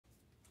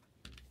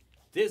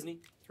Disney,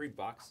 3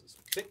 boxes.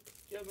 Pick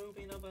your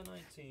movie number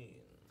 19.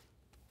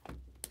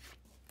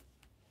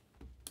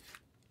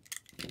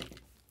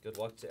 Good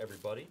luck to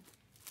everybody.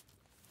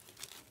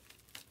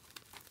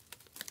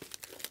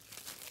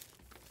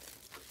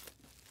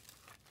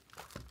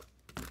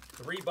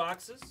 Three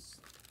boxes.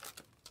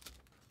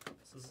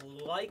 This is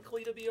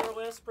likely to be our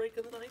last break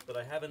of the night, but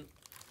I haven't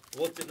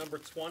looked at number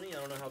 20. I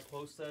don't know how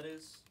close that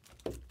is.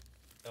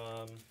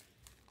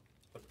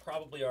 But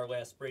probably our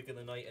last break of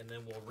the night, and then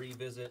we'll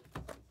revisit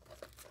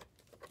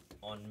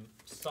on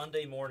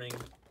Sunday morning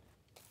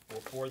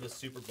before the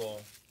Super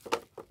Bowl.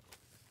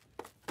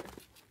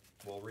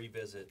 We'll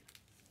revisit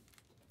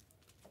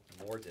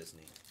more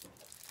Disney.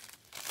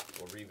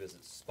 We'll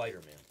revisit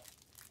Spider-Man.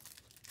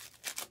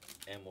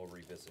 And we'll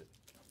revisit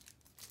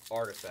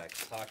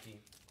Artifacts Hockey.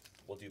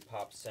 We'll do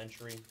Pop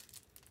Century.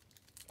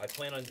 I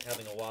plan on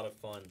having a lot of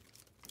fun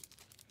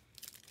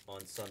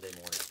on Sunday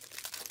morning.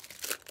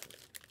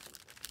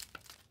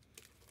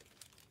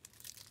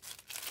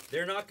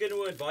 They're not going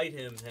to invite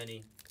him,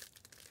 Henny.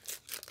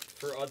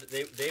 For other,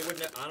 they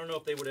would. I don't know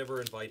if they would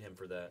ever invite him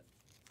for that.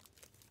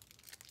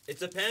 It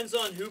depends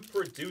on who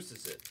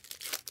produces it.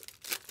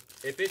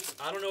 If it's,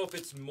 I don't know if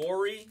it's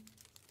Maury,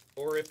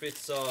 or if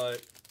it's the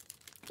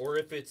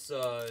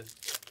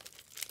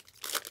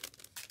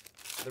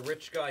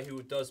rich guy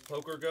who does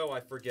Poker Go. I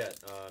forget.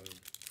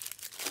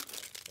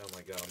 Oh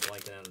my god, I'm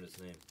blanking out on his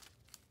name.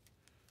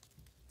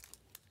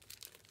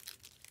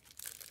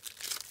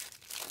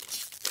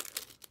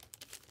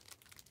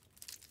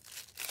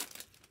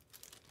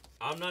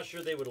 I'm not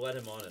sure they would let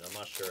him on it. I'm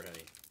not sure,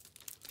 Henny.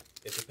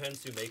 It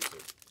depends who makes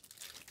it.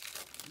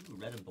 Ooh,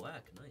 red and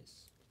black.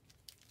 Nice.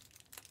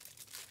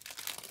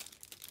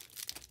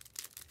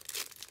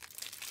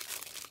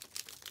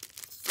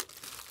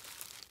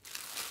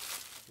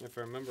 If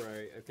I remember,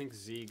 I think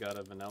Z got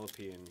a Vanellope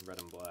in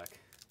red and black.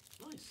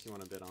 Nice. If you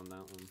want to bid on that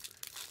one.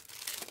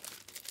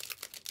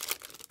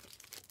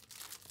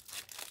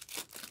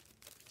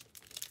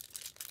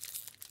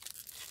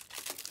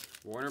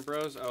 Warner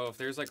Bros. Oh, if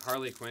there's like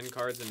Harley Quinn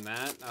cards in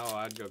that, oh,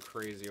 I'd go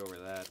crazy over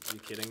that. Are you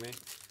kidding me?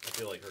 I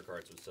feel like her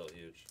cards would sell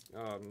huge.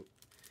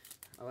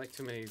 I like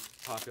too many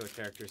popular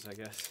characters, I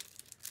guess.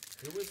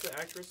 Who was the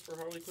actress for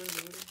Harley Quinn in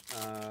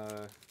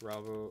the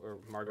movie?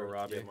 Margot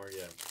Robbie.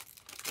 Yeah.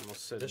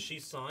 Almost said. Does she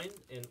sign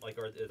in, like,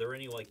 are there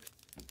any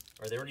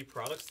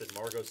products that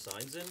Margot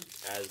signs in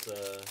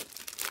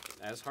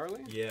as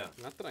Harley? Yeah.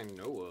 Not that I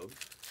know of.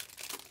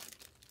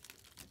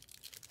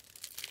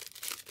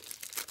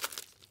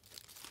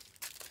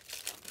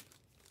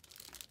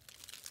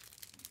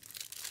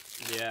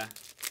 Yeah.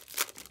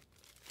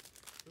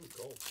 Ooh,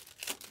 gold.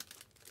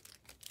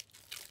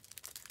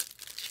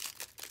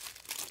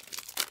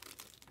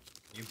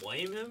 You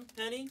blame him,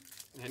 Henny?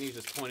 Henny's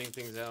just pointing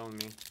things out on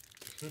me.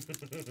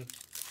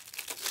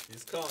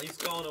 He's calling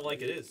it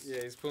like it is.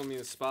 Yeah, he's putting me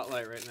in the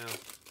spotlight right now.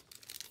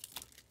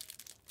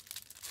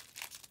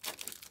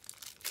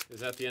 Is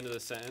that the end of the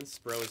sentence?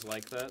 Bro is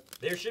like that?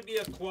 There should be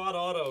a quad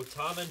auto,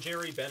 Tom and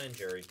Jerry, Ben and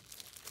Jerry.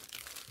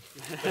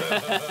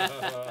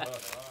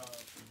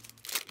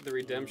 The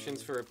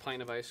redemptions for a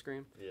pint of ice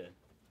cream? Yeah.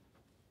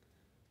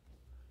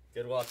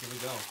 Good luck, here we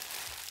go.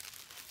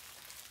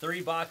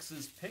 3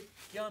 boxes, pick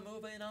your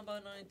movie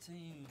number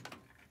 19.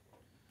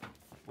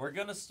 We're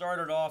going to start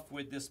it off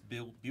with this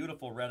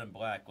beautiful red and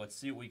black. Let's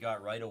see what we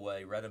got right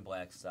away, red and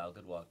black style.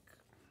 Good luck.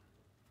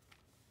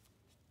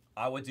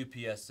 I would do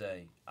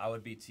PSA. I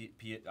would do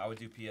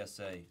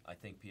PSA. I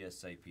think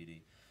PSA,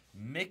 PD.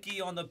 Mickey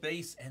on the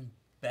base and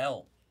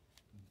Belle.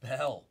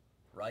 Belle,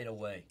 right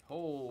away.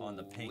 Holy. On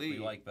the pink. We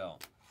like Belle.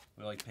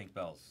 We like pink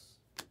bells.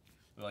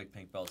 We like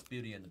pink bells.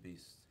 Beauty and the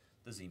Beast.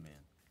 The Z-Man.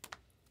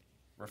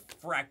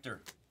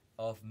 Refractor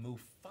of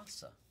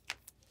Mufasa.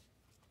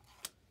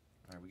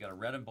 All right, we got a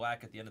red and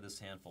black at the end of this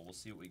handful. We'll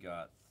see what we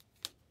got.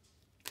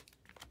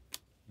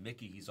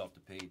 Mickey, he's off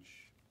the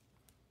page.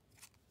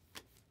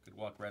 Good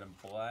luck, red and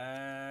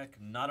black.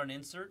 Not an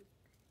insert.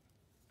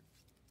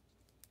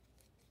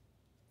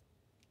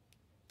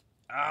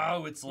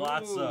 Oh, it's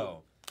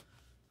Lotso.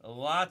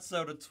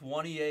 Lotso to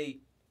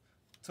 28.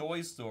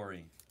 Toy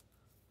Story.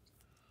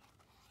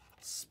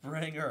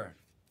 Springer.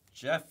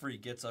 Jeffrey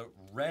gets a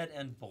red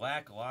and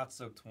black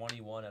Lotso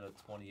 21 out of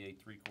 28,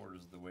 3/4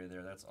 of the way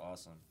there. That's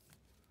awesome.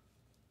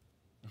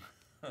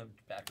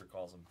 Backer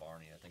calls him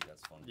Barney. I think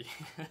that's funny.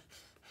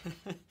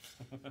 Yeah.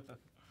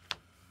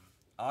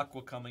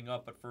 Aqua coming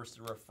up, but first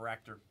a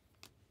refractor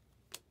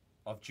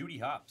of Judy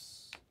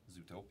Hopps,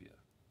 Zootopia.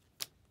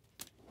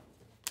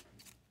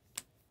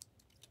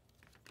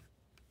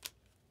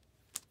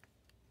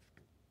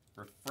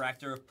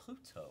 Refractor of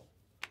Pluto.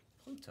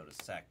 Pluto to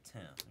sack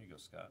 10. There you go,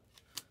 Scott.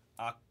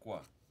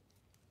 Aqua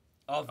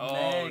of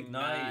Meg.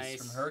 Nice.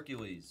 From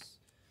Hercules.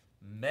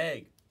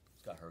 Meg.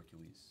 It's got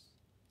Hercules.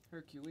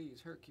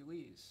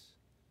 Hercules.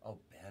 Oh,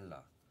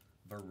 Bella.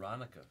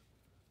 Veronica.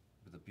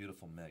 With a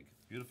beautiful Meg.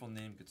 Beautiful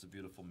name gets a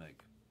beautiful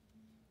Meg.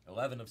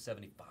 11 of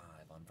 75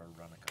 on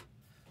Veronica.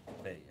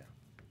 Bella.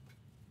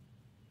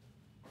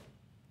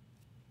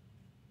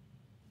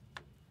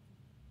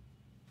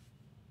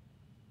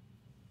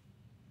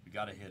 We We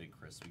gotta hit it,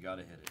 Chris. We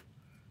gotta hit it.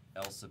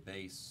 Elsa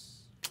base.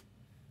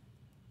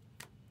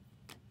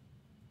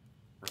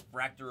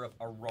 Refractor of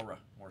Aurora.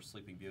 More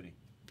Sleeping Beauty.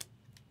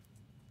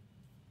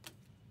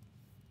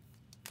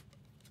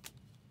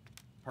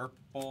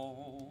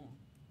 Purple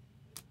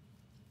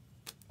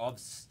of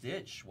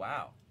Stitch.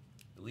 Wow.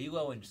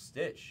 Lilo and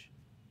Stitch.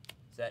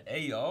 Is that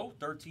AO?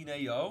 13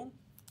 AO?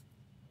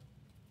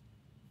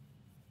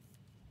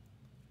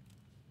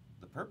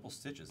 The purple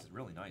Stitch is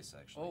really nice,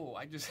 actually. Oh,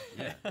 I just.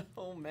 Yeah.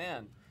 Oh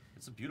man.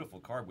 It's a beautiful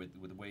card with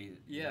the way,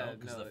 Yeah,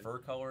 because no, the fur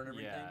color and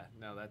everything. Yeah,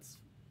 no, that's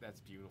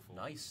beautiful.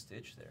 Nice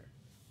Stitch there.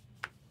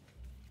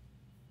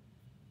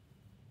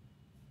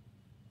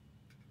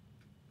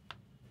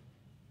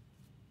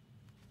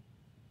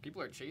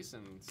 People are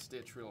chasing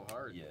Stitch real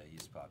hard. Yeah,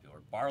 he's popular.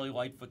 Barley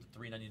Lightfoot to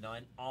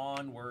 $3.99.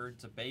 Onward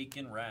to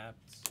Bacon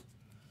Wrapped.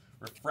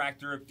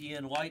 Refractor of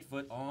Ian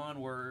Lightfoot.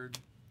 Onward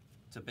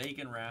to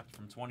Bacon Wrapped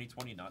from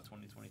 2020, not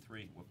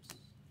 2023. Whoops.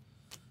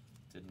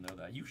 Didn't know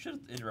that. You should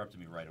have interrupted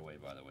me right away,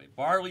 by the way.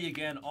 Barley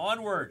again.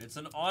 Onward. It's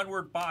an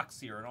onward box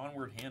here. An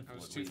onward handful. I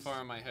was at too least.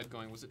 far in my head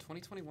going, was it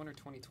 2021 or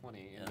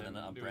 2020? And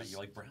then you're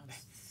like, Brown's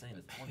saying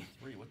it's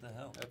 23. What the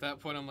hell? At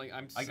that point, I'm like,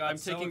 I'm so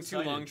taking too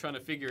excited. long trying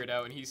to figure it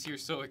out, and he's here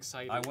so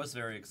excited. I was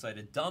very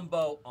excited.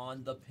 Dumbo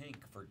on the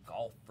pink for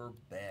Golfer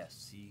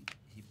Bass. He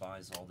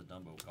buys all the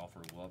Dumbo.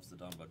 Golfer loves the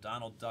Dumbo.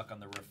 Donald Duck on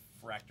the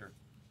refractor.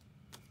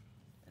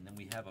 And then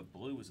we have a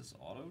blue. Is this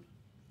autoed?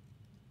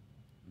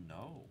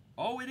 No.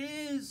 Oh, it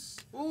is!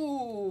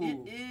 Ooh!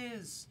 It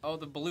is! Oh,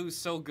 the blue's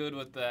so good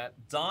with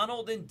that.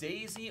 Donald and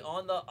Daisy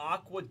on the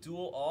Aqua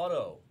Dual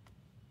Auto.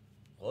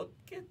 Look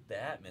at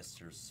that,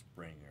 Mr.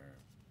 Springer.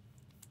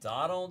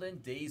 Donald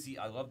and Daisy.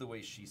 I love the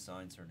way she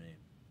signs her name.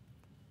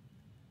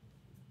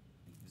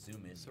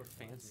 Zoom in. So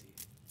fancy.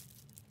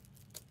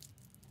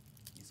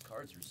 These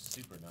cards are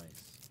super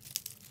nice.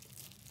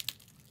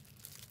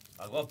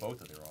 I love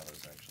both of their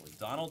autos, actually.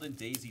 Donald and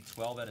Daisy,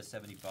 12 out of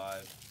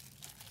 75.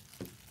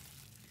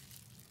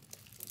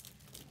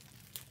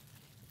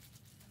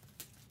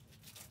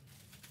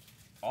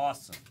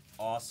 Awesome.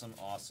 Awesome,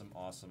 awesome,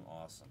 awesome,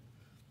 awesome.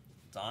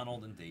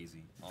 Donald and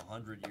Daisy,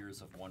 100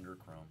 Years of Wonder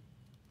Chrome.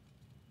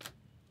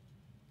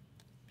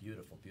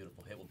 Beautiful,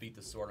 beautiful hit. We'll beat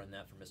the sword on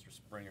that for Mr.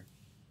 Springer.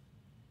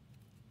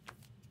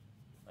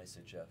 Nice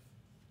hit, Jeff.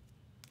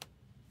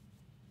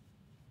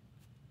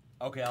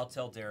 Okay, I'll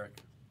tell Derek.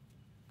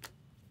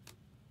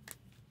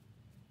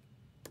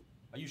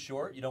 Are you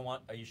sure? You don't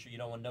want? Are you sure you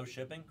don't want no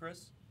shipping,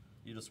 Chris?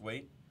 You just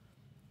wait.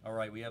 All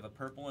right, we have a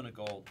purple and a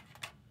gold,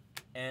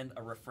 and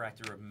a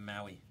refractor of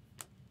Maui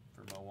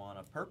for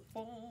Moana.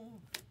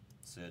 Purple.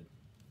 Sid.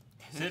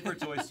 Sid for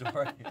Toy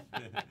Story.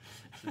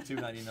 The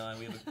 $2.99.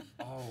 We have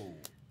a. Oh.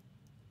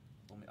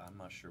 I'm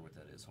not sure what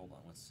that is. Hold on.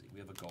 Let's see. We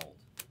have a gold.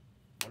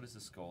 What is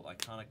this gold?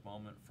 Iconic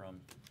moment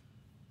from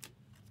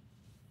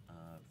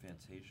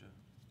Fantasia.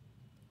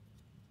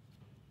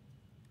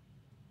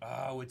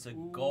 Oh, it's a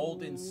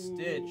golden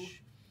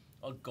Stitch.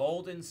 A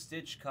golden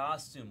Stitch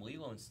costume.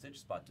 Lilo and Stitch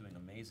spot doing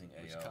amazing.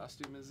 Which AO.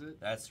 costume is it?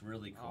 That's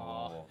really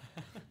cool.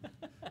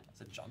 Aw.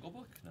 Is it Jungle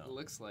Book? No. It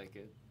looks like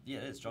it. Yeah,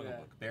 it is Jungle Yeah.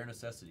 Book. Bare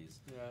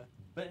Necessities. Yeah.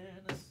 Bare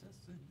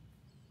Necessities.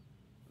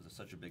 Was it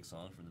such a big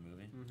song from the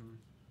movie? Mm-hmm.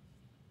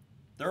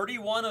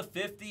 31 of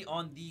 50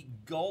 on the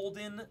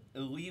golden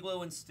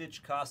Lilo and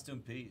Stitch costume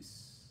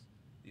piece.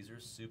 These are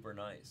super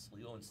nice.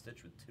 Lilo and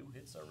Stitch with 2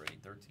 hits already.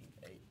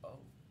 13-8-0.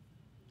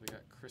 We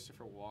got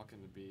Christopher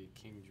Walken to be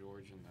King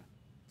George and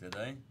Did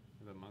they?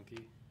 the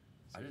monkey.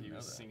 I So didn't he know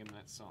was that. singing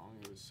that song.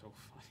 It was so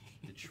funny.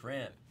 The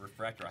Tramp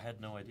refractor. I had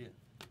no idea.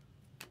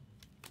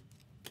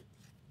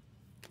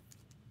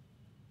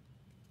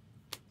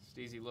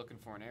 Steezy looking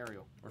for an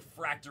aerial.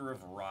 Refractor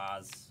of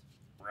Roz.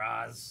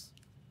 Roz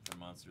from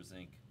Monsters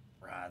Inc.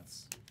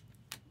 Roz.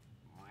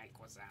 Mike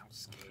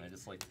Wazowski. I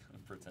just like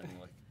pretending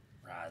like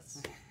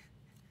Roz.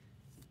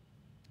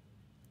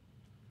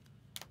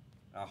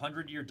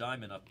 100-year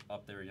diamond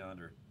up there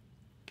yonder.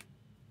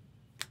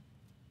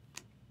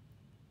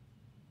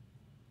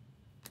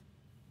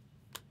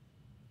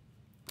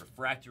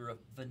 Refractor of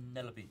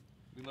Vanellope.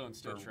 Lilo and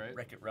Stitch, For right?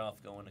 Wreck-It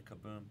Ralph going to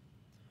Kaboom.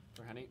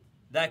 For Henny.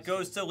 That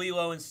goes to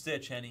Lilo and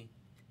Stitch, Henny.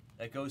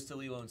 That goes to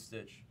Lilo and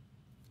Stitch.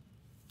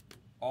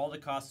 All the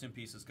costume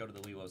pieces go to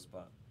the Lilo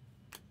spot.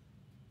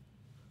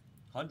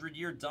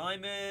 100-year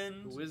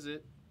diamond. Who is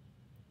it?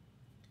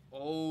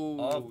 Oh,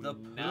 Of the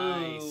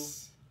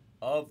nice.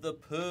 Of the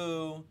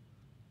Pooh.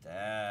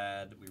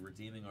 Dad, we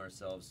redeeming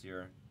ourselves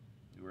here.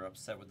 We were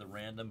upset with the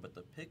random, but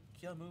the pick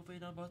movie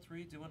number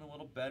 3 doing a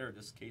little better.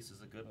 This case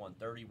is a good one,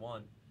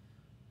 31.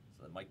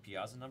 So the Mike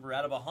Piazza number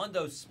out of a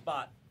hundo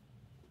spot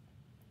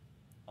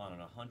on an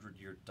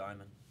 100-year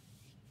diamond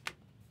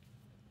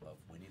of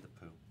Winnie the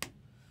Pooh.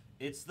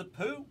 It's the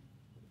Pooh.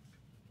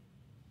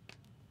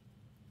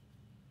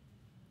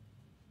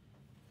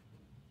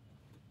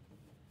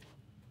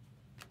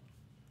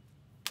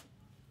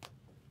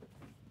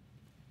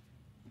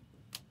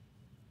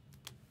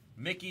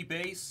 Mickey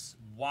base,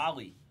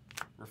 Wally,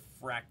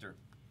 refractor.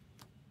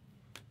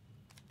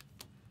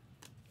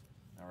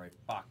 All right,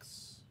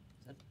 box.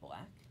 Is that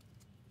black?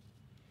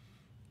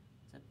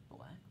 Is that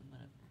black?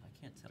 black? I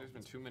can't tell. There's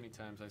been too many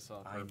times I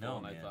saw I purple know,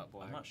 and man. I thought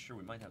black. I'm not sure.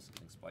 We might have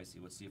something spicy.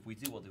 Let's see. If we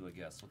do, we'll do a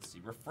guess. Let's see.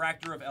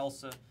 Refractor of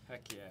Elsa.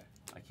 Heck yeah.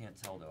 I can't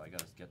tell, though. I got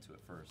to get to it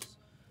first.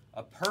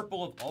 A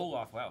purple of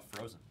Olaf. Wow,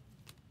 frozen.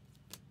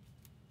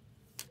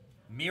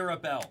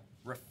 Mirabelle.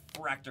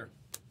 Refractor.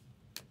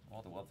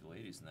 All the wealthy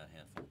ladies in that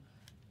handful.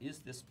 Is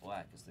this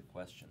black is the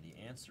question.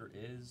 The answer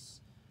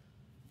is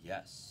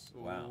yes.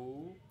 Wow.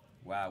 Ooh.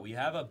 Wow, we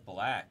have a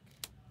black.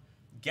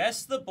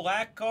 Guess the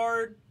black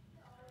card.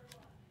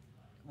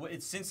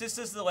 Since this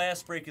is the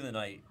last break of the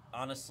night,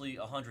 honestly,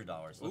 $100.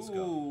 Let's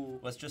go.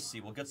 Let's just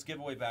see. Let's give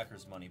away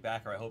backers money.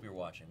 Backer, I hope you're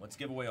watching. Let's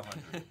give away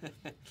 100.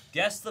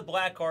 Guess the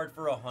black card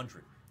for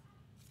 100.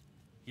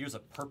 Here's a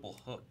purple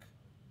Hook.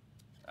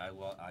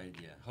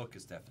 Yeah, Hook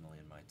is definitely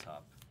in my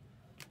top.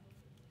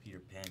 Peter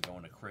Pan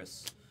going to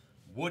Chris.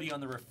 Woody on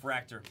the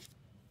refractor.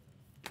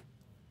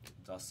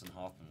 Dustin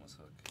Hoffman was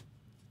Hook.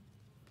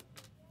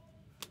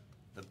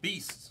 The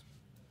Beast.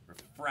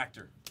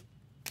 Refractor.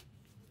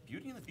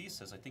 Beauty and the Beast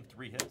has, I think,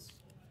 3 hits.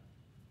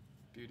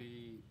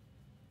 Beauty,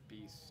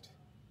 Beast,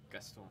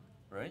 Gaston.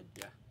 Right?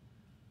 Yeah.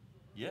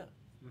 Yeah.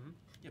 Mm-hmm.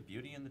 Yeah,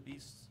 Beauty and the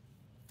Beast.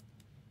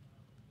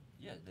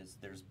 Yeah,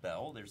 there's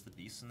Belle, there's the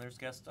Beast, and there's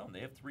Gaston. They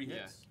have 3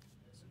 hits.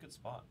 Yeah. It's a good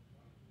spot.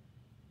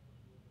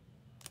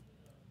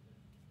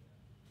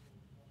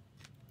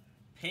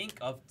 Pink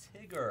of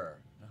Tigger.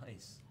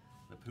 Nice.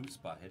 The poop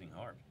spot hitting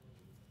hard.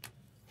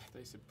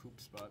 They said poop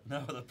spot.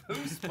 No, the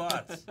poo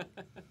spots.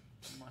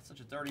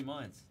 Such a dirty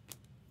mind.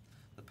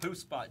 The poo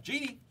spot.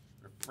 Genie.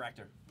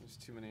 Refractor. There's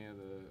too many of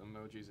the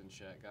emojis in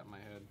chat. Got in my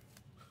head.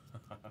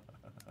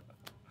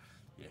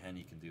 Yeah,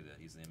 Henny can do that.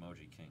 He's the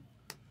emoji king.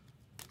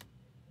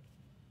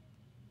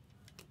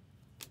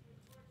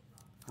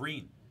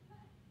 Green.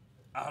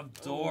 Of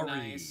Dory. Oh,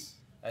 nice.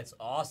 That's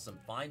awesome.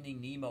 Finding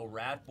Nemo.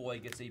 Rat Boy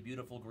gets a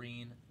beautiful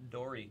green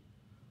Dory.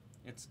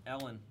 It's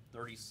Ellen.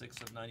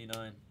 36 of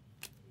 99.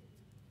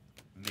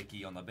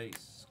 Mickey on the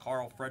base.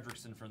 Carl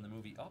Fredrickson from the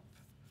movie Up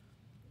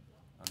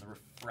on the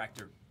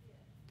refractor.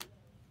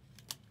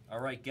 All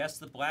right, guess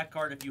the black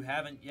card if you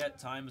haven't yet.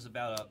 Time is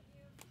about up.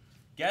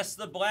 Guess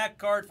the black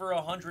card for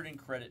 100 in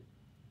credit.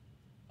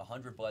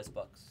 100 Blaze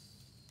bucks.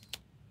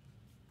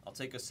 I'll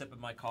take a sip of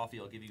my coffee.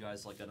 I'll give you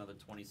guys like another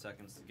 20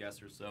 seconds to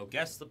guess or so.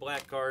 Guess the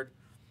black card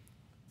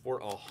for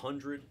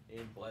 100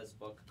 in Blaze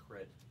buck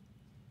cred.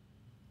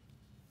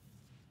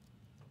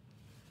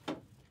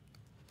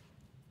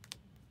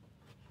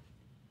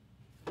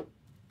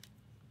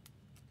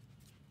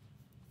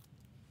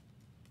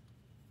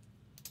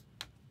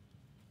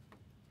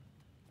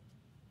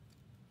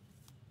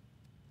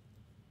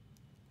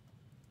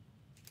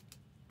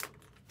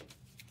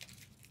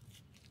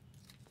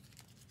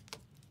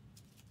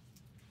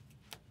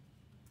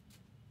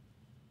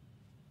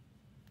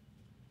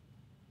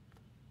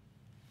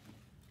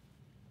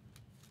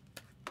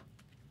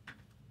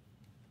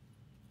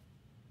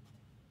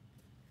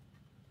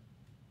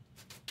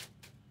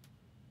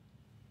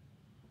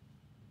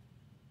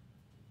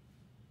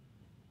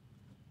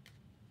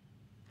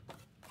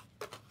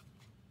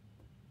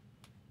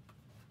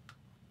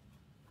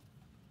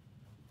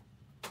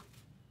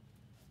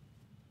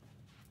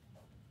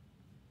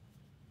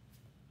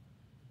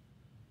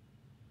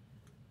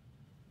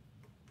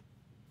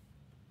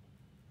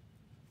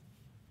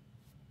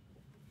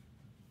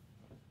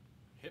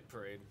 Hit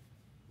Parade.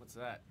 What's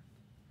that?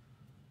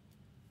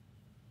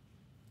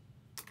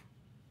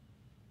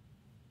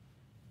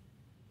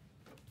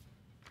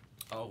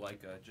 Oh,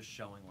 like just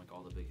showing like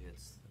all the big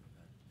hits.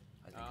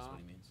 I think is Oh. what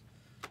he means.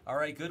 All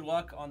right, good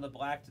luck on the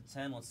black to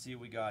 10. Let's see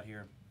what we got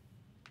here.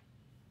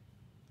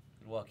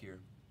 Good luck here.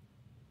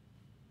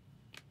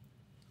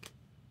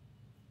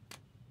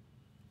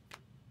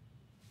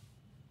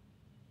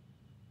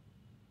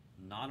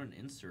 Not an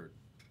insert.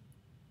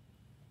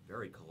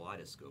 Very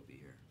kaleidoscopy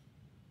here.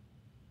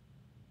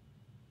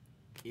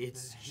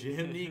 It's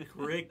Jiminy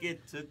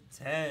Cricket to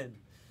 10.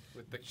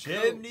 With the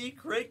Jiminy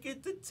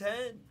Cricket to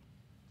 10.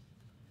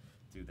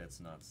 Dude, that's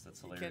nuts.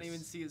 That's coat. You hilarious. can't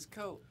even see his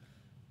coat.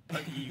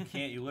 You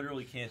can't. You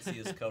literally can't see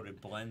his coat.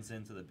 It blends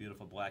into the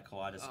beautiful black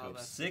kaleidoscope. Oh,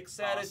 that's 6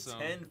 out awesome. of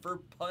 10 for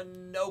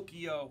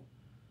Pinocchio.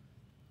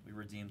 We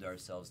redeemed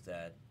ourselves,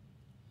 Dad.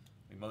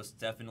 We most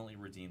definitely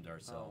redeemed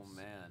ourselves. Oh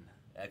man.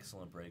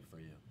 Excellent break for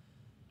you.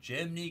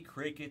 Jiminy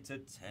Cricket to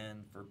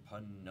 10 for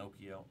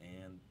Pinocchio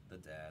and the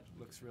dad.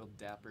 Looks real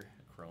dapper.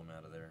 The chrome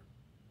out of there.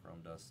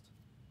 Chrome dust.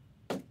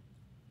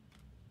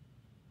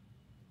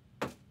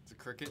 It's a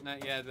cricket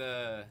night. Yeah,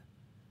 the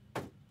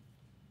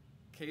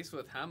case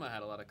with Hama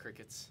had a lot of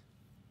crickets.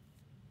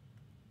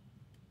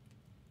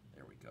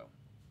 There we go.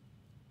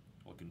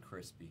 Looking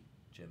crispy,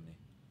 Jiminy.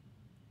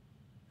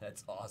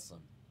 That's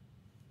awesome.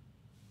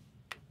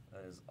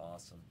 That is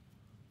awesome.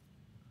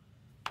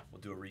 We'll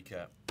do a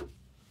recap.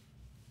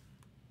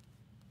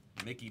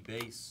 Mickey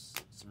base,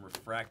 some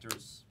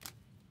refractors.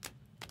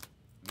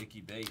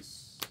 Mickey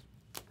base,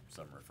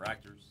 some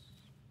refractors.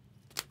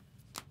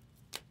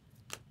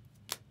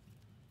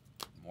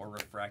 More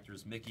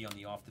refractors. Mickey on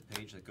the off the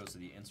page that goes to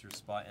the insert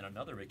spot, and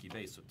another Mickey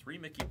base. So 3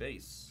 Mickey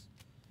base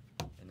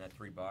in that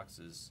 3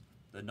 boxes.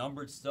 The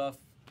numbered stuff,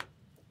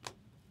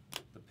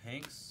 the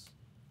pinks,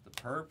 the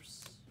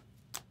perps.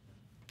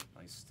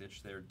 Nice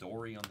stitch there.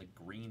 Dory on the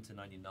green to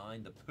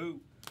 99. The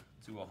Pooh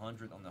to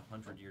 100 on the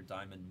 100-year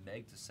diamond.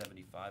 Meg to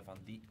 75 on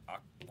the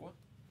aqua.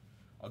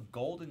 A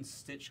golden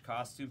stitch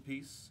costume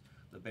piece.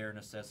 The Bare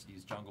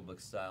Necessities Jungle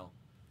Book style.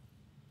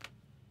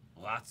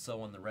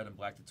 Lotso on the red and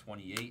black to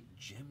 28.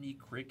 Jiminy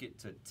Cricket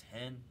to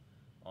 10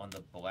 on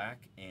the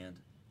black. And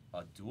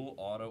a dual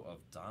auto of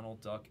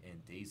Donald Duck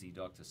and Daisy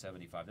Duck to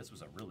 75. This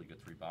was a really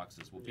good 3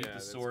 boxes. We'll beat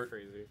the sort.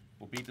 Crazy.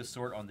 We'll beat the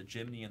sort on the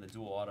Jiminy and the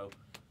dual auto.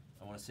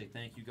 I want to say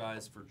thank you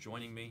guys for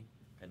joining me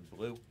and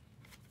Blue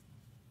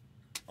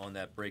on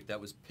that break. That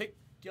was Pick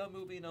Your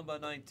Movie number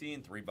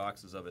 19. 3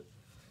 boxes of it.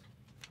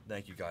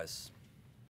 Thank you guys.